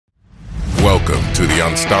Welcome to the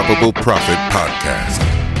Unstoppable Profit Podcast.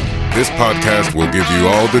 This podcast will give you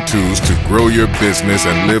all the tools to grow your business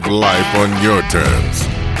and live life on your terms.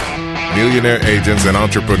 Millionaire agents and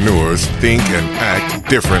entrepreneurs think and act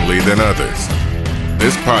differently than others.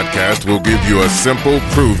 This podcast will give you a simple,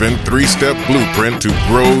 proven, 3-step blueprint to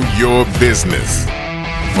grow your business.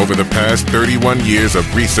 Over the past 31 years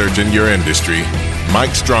of research in your industry,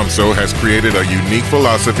 Mike Stromsoe has created a unique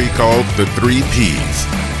philosophy called the 3 Ps: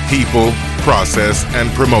 people, process, and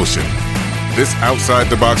promotion. This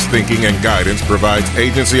outside-the-box thinking and guidance provides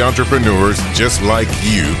agency entrepreneurs just like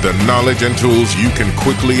you the knowledge and tools you can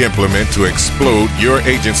quickly implement to explode your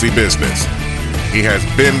agency business. He has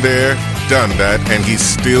been there, done that, and he's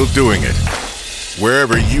still doing it.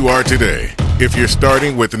 Wherever you are today, if you're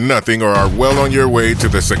starting with nothing or are well on your way to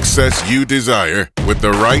the success you desire, with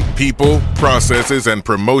the right people, processes, and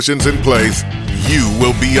promotions in place, you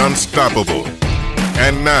will be unstoppable.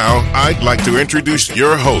 And now, I'd like to introduce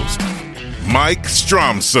your host, Mike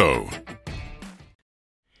Stromsoe.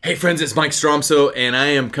 Hey friends, it's Mike Stromsoe, and I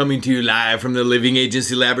am coming to you live from the Living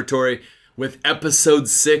Agency Laboratory with episode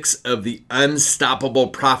 6 of the Unstoppable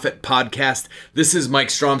Profit Podcast. This is Mike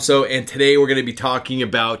Stromsoe, and today we're going to be talking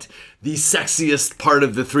about the sexiest part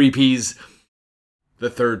of the 3 Ps, the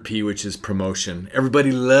third P, which is promotion.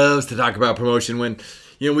 Everybody loves to talk about promotion when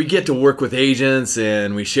we get to work with agents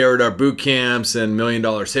and we share at our boot camps and $1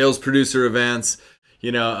 Million Sales Producer events.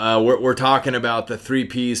 We're talking about the 3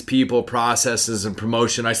 Ps: people, processes, and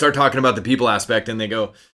promotion. I start talking about the people aspect and they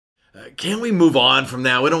go, can't we move on from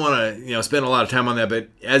that? We don't want to, spend a lot of time on that, but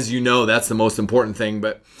as you know, that's the most important thing.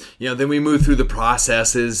 But, then we move through the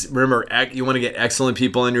processes. Remember, you want to get excellent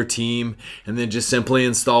people on your team and then just simply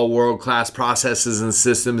install world-class processes and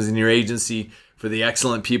systems in your agency for the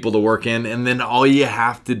excellent people to work in. And then all you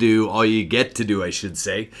get to do,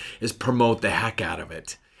 is promote the heck out of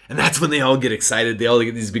it. And that's when they all get excited. They all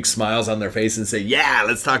get these big smiles on their face and say, yeah,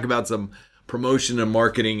 let's talk about some promotion and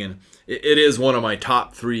marketing. And it is one of my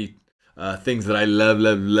top 3 things that I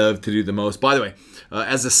love to do the most. By the way,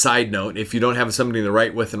 as a side note, if you don't have something to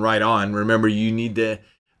write with and write on, remember you need to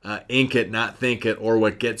ink it, not think it, or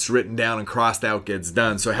what gets written down and crossed out gets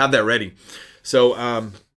done. So have that ready.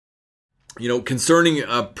 So, concerning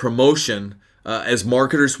promotion, as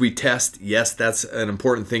marketers, we test. Yes, that's an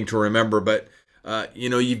important thing to remember, but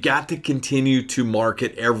you've got to continue to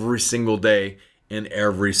market every single day in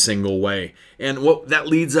every single way. And what that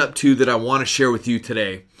leads up to that I want to share with you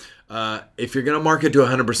today, if you're going to market to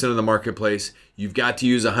 100% of the marketplace, you've got to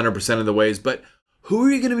use 100% of the ways. But who are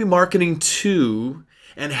you going to be marketing to,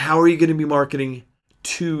 and how are you going to be marketing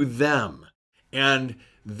to them? And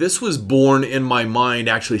this was born in my mind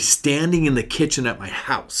actually standing in the kitchen at my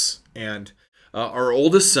house. And our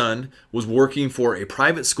oldest son was working for a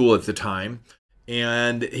private school at the time.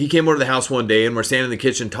 And he came over to the house one day and we're standing in the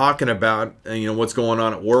kitchen talking about, what's going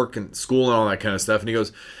on at work and school and all that kind of stuff. And he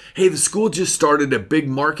goes, hey, the school just started a big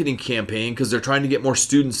marketing campaign because they're trying to get more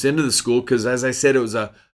students into the school. Because as I said, it was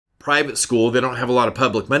a private school. They don't have a lot of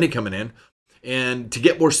public money coming in. And to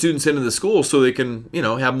get more students into the school so they can,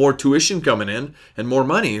 have more tuition coming in and more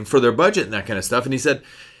money for their budget and that kind of stuff. And he said,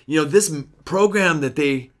 this program that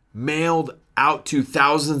they mailed out to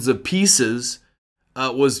thousands of pieces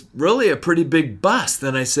was really a pretty big bust.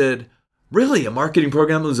 And I said, really? A marketing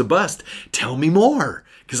program was a bust? Tell me more.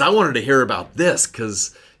 Because I wanted to hear about this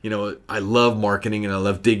because, I love marketing and I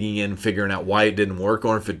love digging in, figuring out why it didn't work.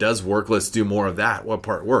 Or if it does work, let's do more of that. What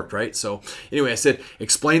part worked, right? So anyway, I said,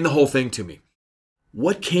 explain the whole thing to me.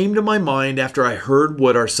 What came to my mind after I heard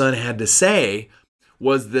what our son had to say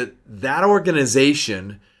was that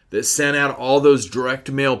organization that sent out all those direct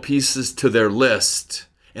mail pieces to their list.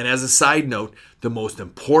 And as a side note, the most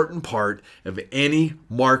important part of any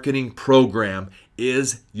marketing program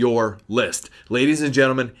is your list. Ladies and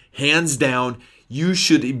gentlemen, hands down, you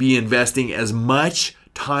should be investing as much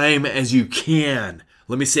time as you can.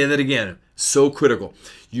 Let me say that again. So critical.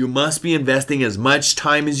 You must be investing as much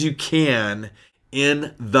time as you can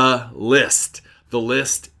in the list. The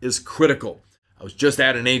list is critical. I was just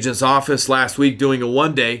at an agent's office last week doing a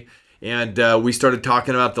one-day, and we started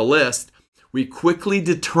talking about the list. We quickly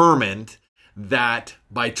determined that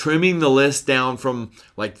by trimming the list down from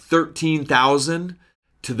like 13,000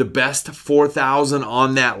 to the best 4,000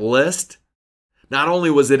 on that list, not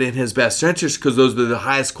only was it in his best interest because those are the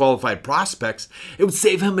highest qualified prospects, it would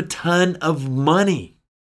save him a ton of money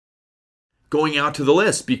going out to the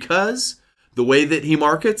list because the way that he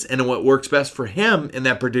markets and what works best for him in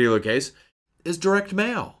that particular case is direct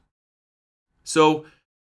mail. So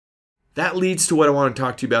that leads to what I want to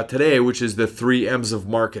talk to you about today, which is the 3 M's of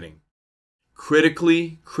marketing.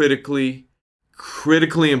 Critically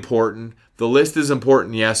important. The list is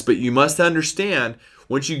important, yes, but you must understand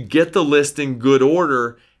once you get the list in good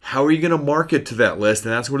order, how are you going to market to that list?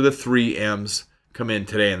 And that's where the 3 M's come in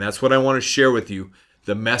today. And that's what I want to share with you,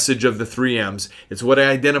 the message of the 3 M's. It's what I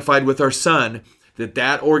identified with our son,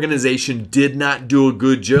 that organization did not do a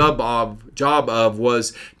good job of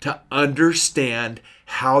was to understand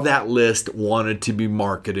how that list wanted to be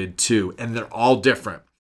marketed to. And they're all different.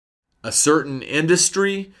 A certain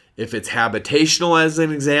industry, if it's habitational as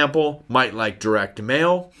an example, might like direct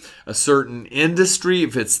mail. A certain industry,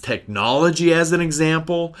 if it's technology as an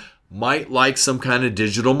example, might like some kind of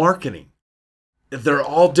digital marketing. They're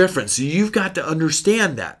all different. So you've got to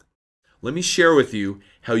understand that. Let me share with you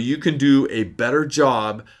how you can do a better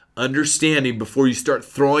job understanding before you start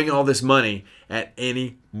throwing all this money at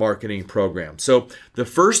any marketing program. So the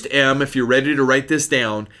first M, if you're ready to write this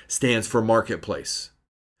down, stands for marketplace.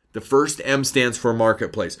 The first M stands for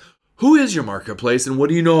marketplace. Who is your marketplace and what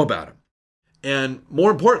do you know about them? And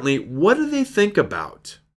more importantly, what do they think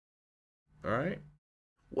about? All right.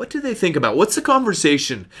 What do they think about? What's the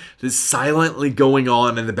conversation that's silently going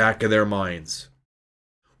on in the back of their minds?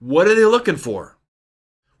 What are they looking for?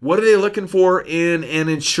 What are they looking for in an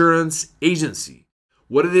insurance agency?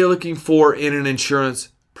 What are they looking for in an insurance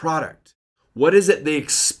product? What is it they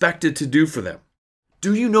expect it to do for them?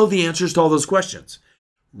 Do you know the answers to all those questions?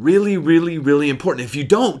 Really, really, really important. If you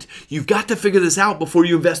don't, you've got to figure this out before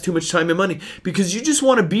you invest too much time and money because you just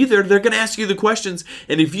want to be there. They're going to ask you the questions.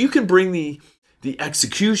 And if you can bring the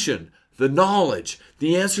execution, the knowledge,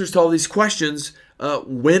 the answers to all these questions,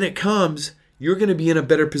 when it comes, you're going to be in a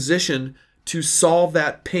better position to solve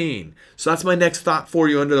that pain. So that's my next thought for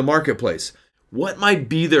you under the marketplace. What might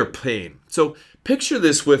be their pain? So picture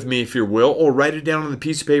this with me, if you will, or write it down on the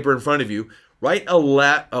piece of paper in front of you. Write a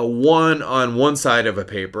 1 on one side of a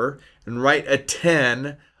paper and write a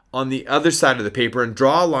 10 on the other side of the paper and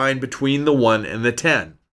draw a line between the 1 and the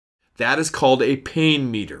 10. That is called a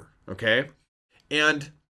pain meter, okay?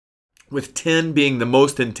 And with 10 being the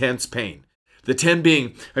most intense pain. The 10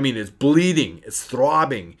 being, it's bleeding, it's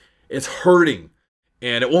throbbing, it's hurting,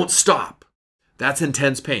 and it won't stop. That's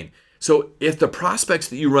intense pain. So if the prospects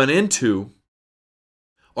that you run into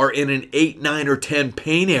are in an 8, 9, or 10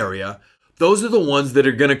 pain area, those are the ones that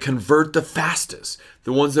are going to convert the fastest,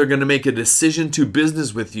 the ones that are going to make a decision to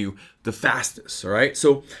business with you the fastest, all right?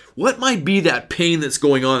 So what might be that pain that's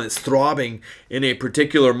going on, that's throbbing in a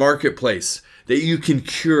particular marketplace that you can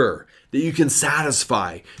cure, that you can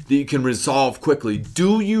satisfy, that you can resolve quickly?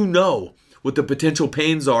 Do you know what the potential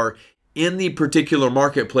pains are in the particular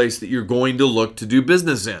marketplace that you're going to look to do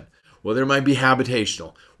business in? Whether it might be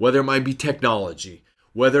habitational, whether it might be technology,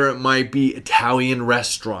 whether it might be Italian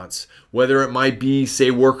restaurants, whether it might be,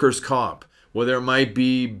 say, workers' comp, whether it might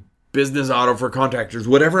be business auto for contractors,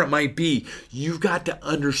 whatever it might be, you've got to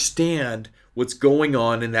understand what's going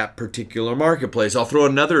on in that particular marketplace. I'll throw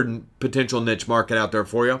another potential niche market out there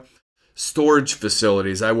for you. Storage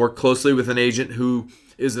facilities. I work closely with an agent who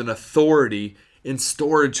is an authority in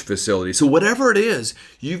storage facilities. So whatever it is,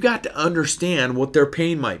 you've got to understand what their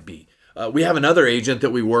pain might be. We have another agent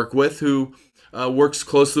that we work with who works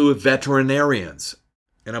closely with veterinarians.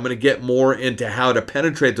 And I'm going to get more into how to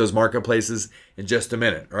penetrate those marketplaces in just a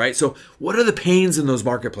minute. All right. So what are the pains in those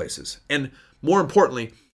marketplaces? And more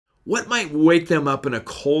importantly, what might wake them up in a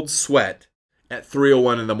cold sweat at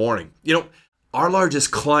 3:01 in the morning? Our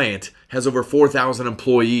largest client has over 4,000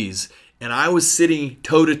 employees. And I was sitting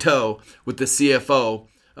toe to toe with the CFO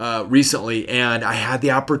recently. And I had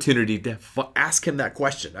the opportunity to ask him that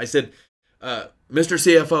question. I said, Mr.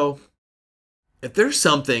 CFO, if there's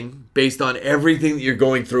something based on everything that you're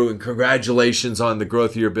going through, and congratulations on the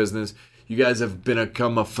growth of your business, you guys have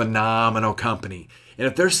become a phenomenal company. And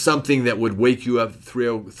if there's something that would wake you up at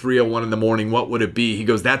 3:01 in the morning, what would it be? He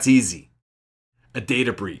goes, that's easy. A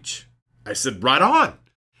data breach. I said, right on.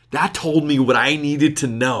 That told me what I needed to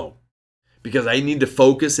know because I need to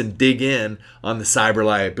focus and dig in on the cyber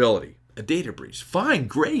liability. A data breach. Fine,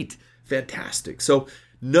 great, fantastic. So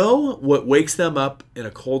know what wakes them up in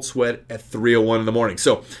a cold sweat at 3:01 in the morning.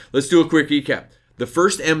 So let's do a quick recap. The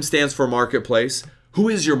first M stands for marketplace. Who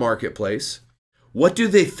is your marketplace? What do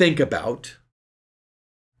they think about?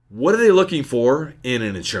 What are they looking for in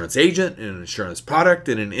an insurance agent, in an insurance product,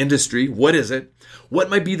 in an industry? What is it? What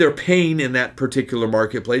might be their pain in that particular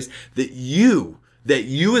marketplace that you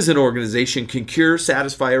as an organization can cure,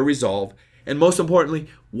 satisfy, or resolve? And most importantly,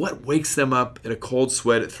 what wakes them up in a cold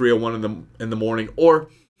sweat at 3:01 in the morning? Or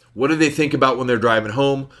what do they think about when they're driving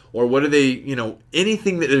home? Or what do they,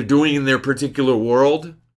 anything that they're doing in their particular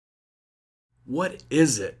world? What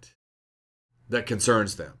is it that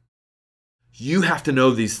concerns them? You have to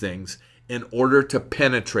know these things in order to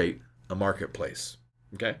penetrate a marketplace.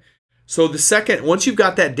 Okay? So once you've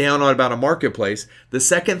got that down on about a marketplace, the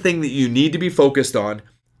second thing that you need to be focused on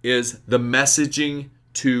is the messaging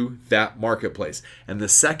to that marketplace. And the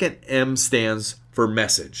second M stands for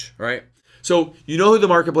message, right? So you know who the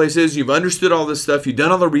marketplace is, you've understood all this stuff, you've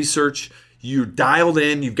done all the research, you're dialed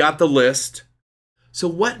in, you've got the list. So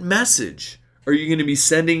what message are you going to be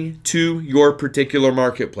sending to your particular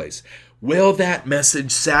marketplace? Will that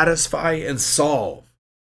message satisfy and solve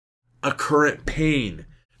a current pain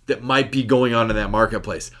that might be going on in that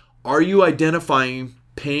marketplace? Are you identifying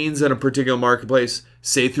pains in a particular marketplace,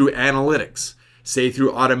 say through analytics, say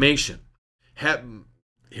through automation?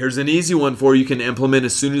 Here's an easy one for you can implement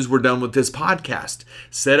as soon as we're done with this podcast.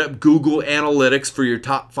 Set up Google Analytics for your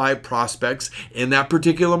top 5 prospects in that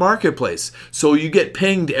particular marketplace, so you get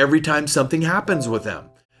pinged every time something happens with them.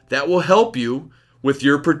 That will help you with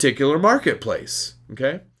your particular marketplace,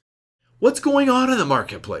 okay? What's going on in the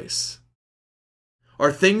marketplace?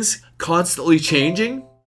 Are things constantly changing?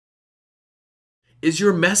 Is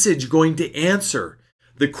your message going to answer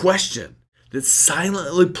the question that's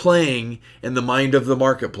silently playing in the mind of the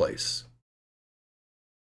marketplace?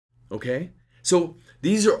 Okay? So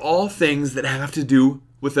these are all things that have to do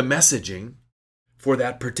with the messaging for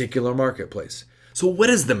that particular marketplace. So what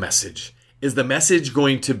is the message? Is the message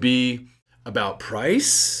going to be about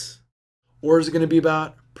price, or is it going to be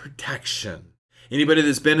about protection? Anybody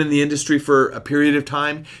that's been in the industry for a period of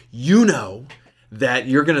time, you know that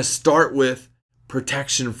you're going to start with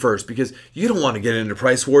protection first, because you don't want to get into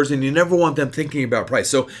price wars and you never want them thinking about price.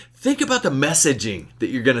 So think about the messaging that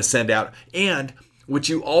you're going to send out, and what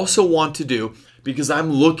you also want to do, because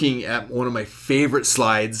I'm looking at one of my favorite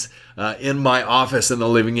slides in my office in the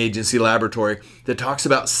Living Agency Laboratory that talks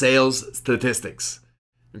about sales statistics.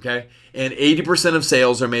 Okay? And 80% of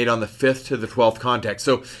sales are made on the 5th to the 12th contact.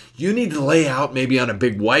 So you need to lay out maybe on a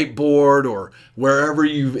big whiteboard or wherever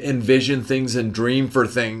you envision things and dream for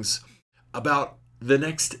things about the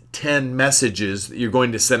next 10 messages that you're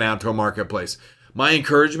going to send out to a marketplace. My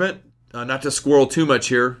encouragement, not to squirrel too much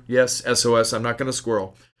here. Yes, SOS, I'm not going to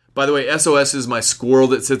squirrel. By the way, SOS is my squirrel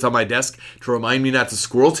that sits on my desk to remind me not to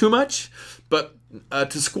squirrel too much. But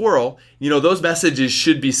to squirrel, those messages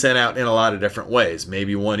should be sent out in a lot of different ways.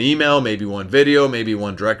 Maybe one email, maybe one video, maybe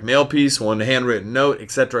one direct mail piece, one handwritten note,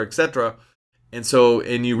 etc., etc.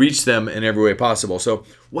 And you reach them in every way possible. So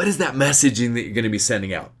what is that messaging that you're going to be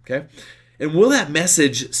sending out? Okay. And will that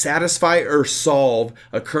message satisfy or solve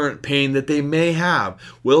a current pain that they may have?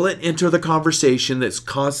 Will it enter the conversation that's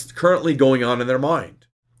currently going on in their mind?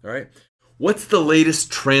 All right. What's the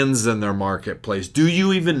latest trends in their marketplace? Do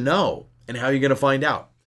you even know? And how are you going to find out?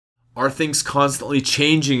 Are things constantly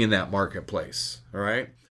changing in that marketplace? All right.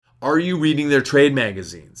 Are you reading their trade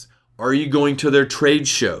magazines? Are you going to their trade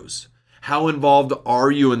shows? How involved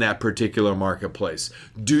are you in that particular marketplace?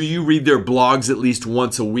 Do you read their blogs at least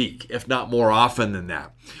once a week, if not more often than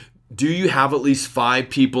that? Do you have at least 5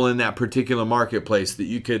 people in that particular marketplace that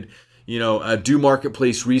you could, do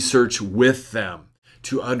marketplace research with them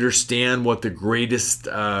to understand what the greatest,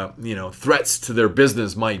 threats to their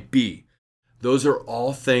business might be? Those are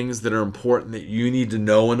all things that are important that you need to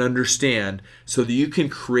know and understand so that you can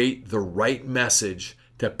create the right message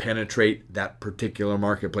to penetrate that particular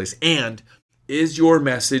marketplace. And is your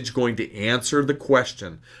message going to answer the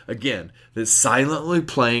question, again, that's silently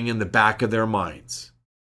playing in the back of their minds?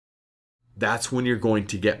 That's when you're going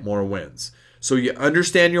to get more wins. So you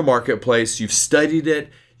understand your marketplace, you've studied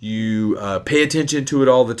it, you pay attention to it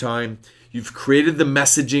all the time, you've created the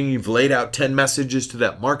messaging, you've laid out 10 messages to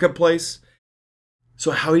that marketplace.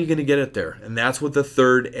 So how are you going to get it there? And that's what the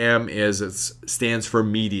third M is. It stands for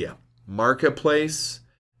media. Marketplace,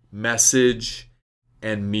 message,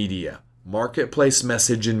 and media. Marketplace,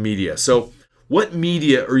 message, and media. So what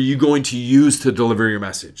media are you going to use to deliver your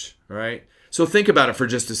message? All right. So think about it for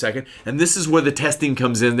just a second. And this is where the testing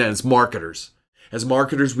comes in as marketers. As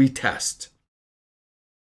marketers, we test.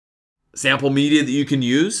 Sample media that you can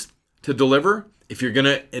use to deliver. If you're going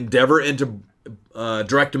to endeavor into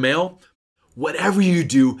direct mail, whatever you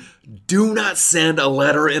do, do not send a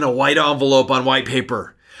letter in a white envelope on white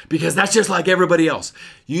paper, because that's just like everybody else.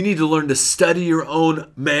 You need to learn to study your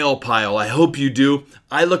own mail pile. I hope you do.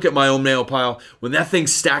 I look at my own mail pile. When that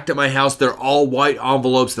thing's stacked at my house, they're all white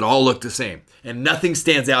envelopes that all look the same, and nothing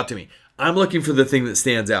stands out to me. I'm looking for the thing that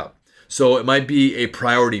stands out. So it might be a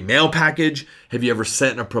priority mail package. Have you ever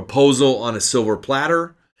sent a proposal on a silver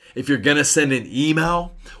platter? If you're going to send an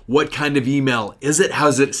email, what kind of email is it? How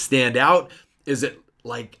does it stand out? Is it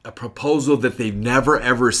like a proposal that they've never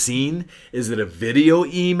ever seen? Is it a video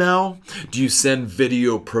email? Do you send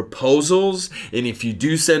video proposals? And if you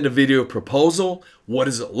do send a video proposal, what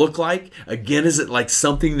does it look like? Again, is it like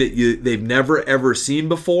something that they've never ever seen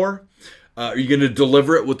before? Are you going to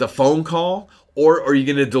deliver it with a phone call? Or are you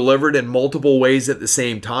going to deliver it in multiple ways at the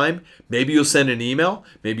same time? Maybe you'll send an email.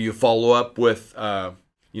 Maybe you follow up with a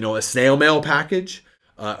snail mail package.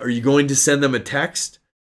 Are you going to send them a text?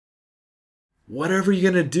 Whatever you're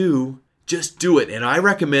going to do, just do it. And I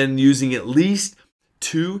recommend using at least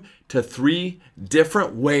 2 to 3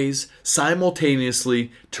 different ways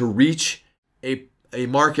simultaneously to reach a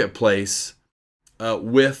marketplace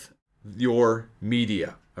with your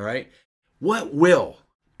media. All right. What will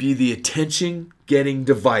be the attention-getting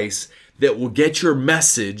device that will get your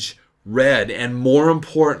message read and, more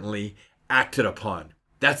importantly, acted upon?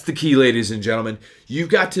 That's the key, ladies and gentlemen. You've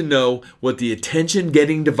got to know what the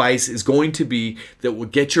attention-getting device is going to be that will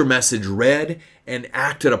get your message read and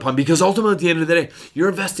acted upon. Because ultimately, at the end of the day, you're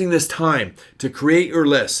investing this time to create your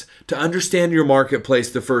list, to understand your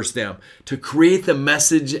marketplace, the first M, to create the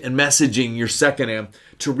message and messaging, your second M,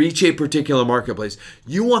 to reach a particular marketplace.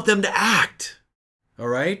 You want them to act. All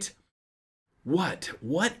right? What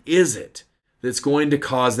is it that's going to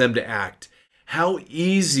cause them to act? How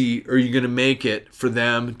easy are you going to make it for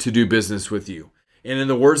them to do business with you? And in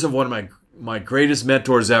the words of one of my greatest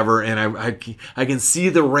mentors ever, and I can see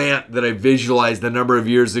the rant that I visualized a number of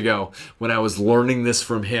years ago when I was learning this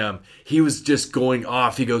from him. He was just going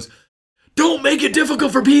off. He goes, "Don't make it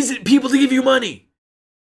difficult for people to give you money.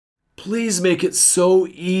 Please make it so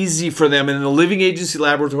easy for them." And in the Living Agency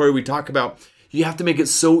Laboratory, we talk about you have to make it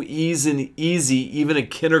so easy, even a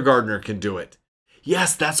kindergartner can do it.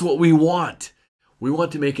 Yes, that's what we want. We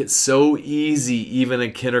want to make it so easy, even a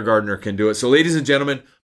kindergartner can do it. So ladies and gentlemen,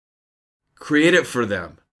 create it for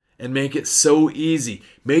them and make it so easy.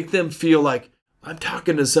 Make them feel like, I'm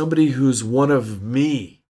talking to somebody who's one of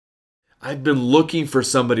me. I've been looking for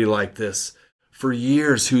somebody like this for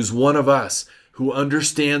years, who's one of us, who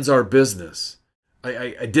understands our business.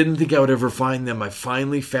 I didn't think I would ever find them. I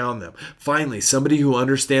finally found them. Finally, somebody who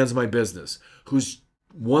understands my business, who's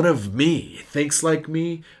one of me, thinks like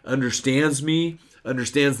me, understands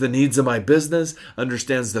the needs of my business,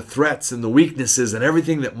 understands the threats and the weaknesses and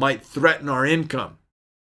everything that might threaten our income.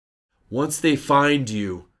 Once they find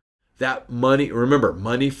you, that money, remember,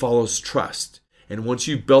 money follows trust. And once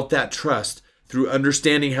you've built that trust through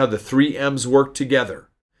understanding how the 3 M's work together,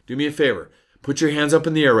 do me a favor, put your hands up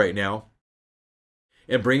in the air right now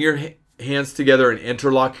and bring your hands together and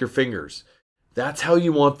interlock your fingers. That's how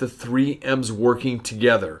you want the 3 M's working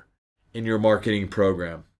together in your marketing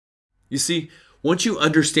program. You see, once you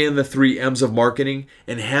understand the 3 M's of marketing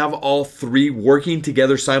and have all 3 working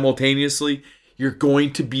together simultaneously, you're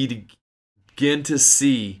going to begin to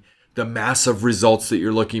see the massive results that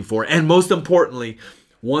you're looking for. And most importantly,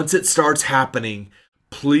 once it starts happening,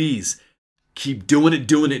 please keep doing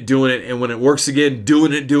it. And when it works again,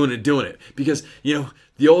 doing it. Because,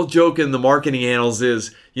 the old joke in the marketing annals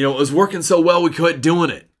is, it was working so well we quit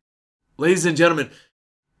doing it. Ladies and gentlemen,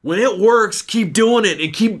 when it works, keep doing it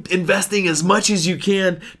and keep investing as much as you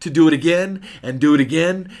can to do it again and do it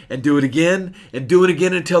again and do it again and do it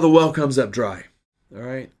again until the well comes up dry. All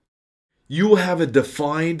right? You will have a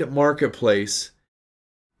defined marketplace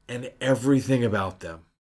and everything about them.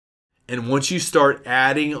 And once you start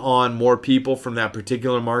adding on more people from that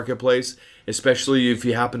particular marketplace, especially if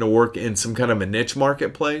you happen to work in some kind of a niche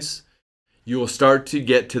marketplace, you will start to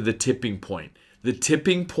get to the tipping point. The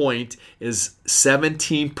tipping point is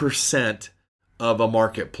 17% of a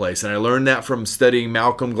marketplace. And I learned that from studying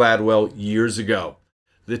Malcolm Gladwell years ago.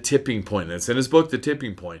 The tipping point. That's in his book, The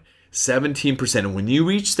Tipping Point. 17%. And when you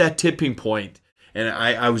reach that tipping point, and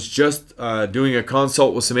I was just doing a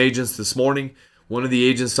consult with some agents this morning. One of the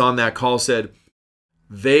agents on that call said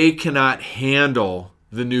they cannot handle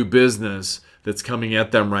the new business that's coming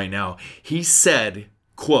at them right now. He said,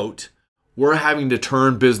 quote, "We're having to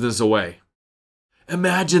turn business away."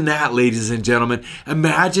 Imagine that, ladies and gentlemen.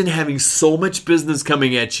 Imagine having so much business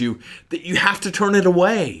coming at you that you have to turn it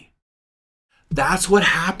away. That's what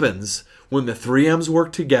happens when the 3 M's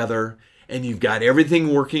work together and you've got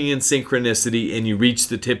everything working in synchronicity and you reach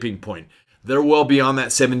the tipping point. They're well beyond that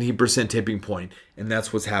 17% tipping point, and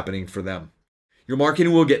that's what's happening for them. Your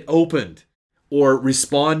marketing will get opened or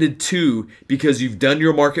responded to because you've done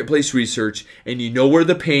your marketplace research and you know where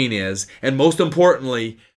the pain is. And most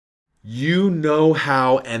importantly, you know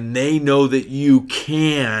how and they know that you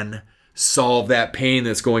can solve that pain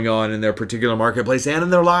that's going on in their particular marketplace and in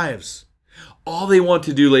their lives. All they want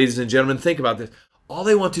to do, ladies and gentlemen, think about this. All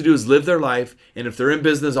they want to do is live their life. And if they're in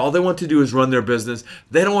business, all they want to do is run their business.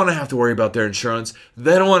 They don't want to have to worry about their insurance.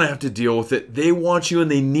 They don't want to have to deal with it. They want you and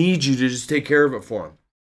they need you to just take care of it for them.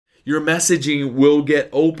 Your messaging will get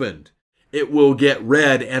opened. It will get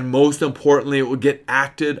read. And most importantly, it will get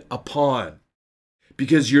acted upon.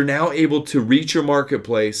 Because you're now able to reach your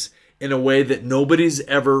marketplace in a way that nobody's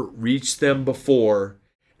ever reached them before,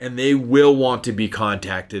 and they will want to be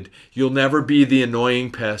contacted. You'll never be the annoying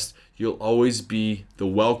pest. You'll always be the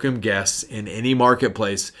welcome guest in any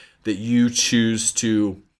marketplace that you choose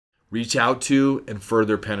to reach out to and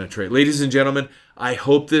further penetrate. Ladies and gentlemen, I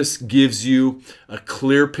hope this gives you a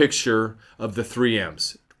clear picture of the 3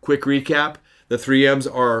 M's. Quick recap. The 3 M's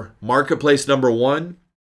are marketplace number 1,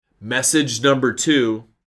 message number 2,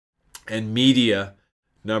 and media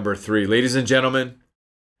number 3. Ladies and gentlemen,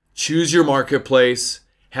 choose your marketplace,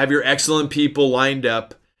 have your excellent people lined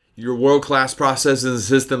up, your world-class processes and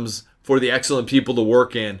systems for the excellent people to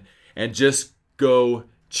work in, and just go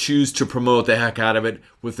choose to promote the heck out of it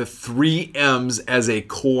with the 3 M's as a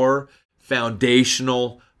core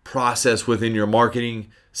foundational process within your marketing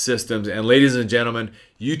systems. And ladies and gentlemen,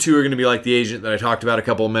 you too are going to be like the agent that I talked about a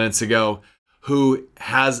couple of minutes ago, who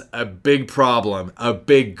has a big problem, a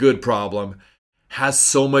big good problem, has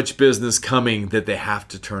so much business coming that they have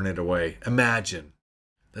to turn it away. Imagine.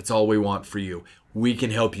 That's all we want for you. We can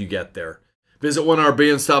help you get there. Visit one of our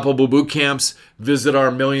Be Unstoppable boot camps. Visit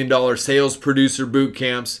our $1 Million Sales Producer boot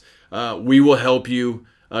camps. We will help you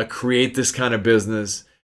create this kind of business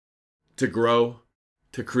to grow,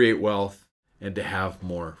 to create wealth, and to have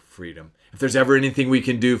more freedom. If there's ever anything we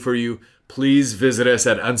can do for you, please visit us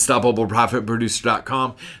at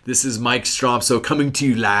unstoppableprofitproducer.com. This is Mike Stromsoe coming to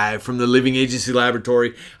you live from the Living Agency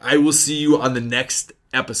Laboratory. I will see you on the next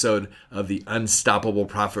episode of the Unstoppable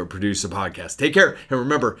Profit Producer podcast. Take care. And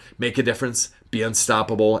remember, make a difference, be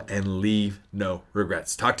unstoppable, and leave no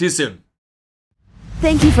regrets. Talk to you soon.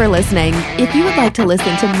 Thank you for listening. If you would like to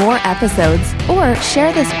listen to more episodes or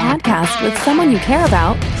share this podcast with someone you care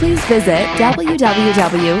about, please visit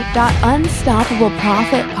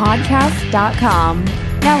www.unstoppableprofitpodcast.com.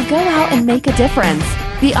 Now go out and make a difference.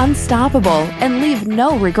 Be unstoppable and leave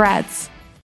no regrets.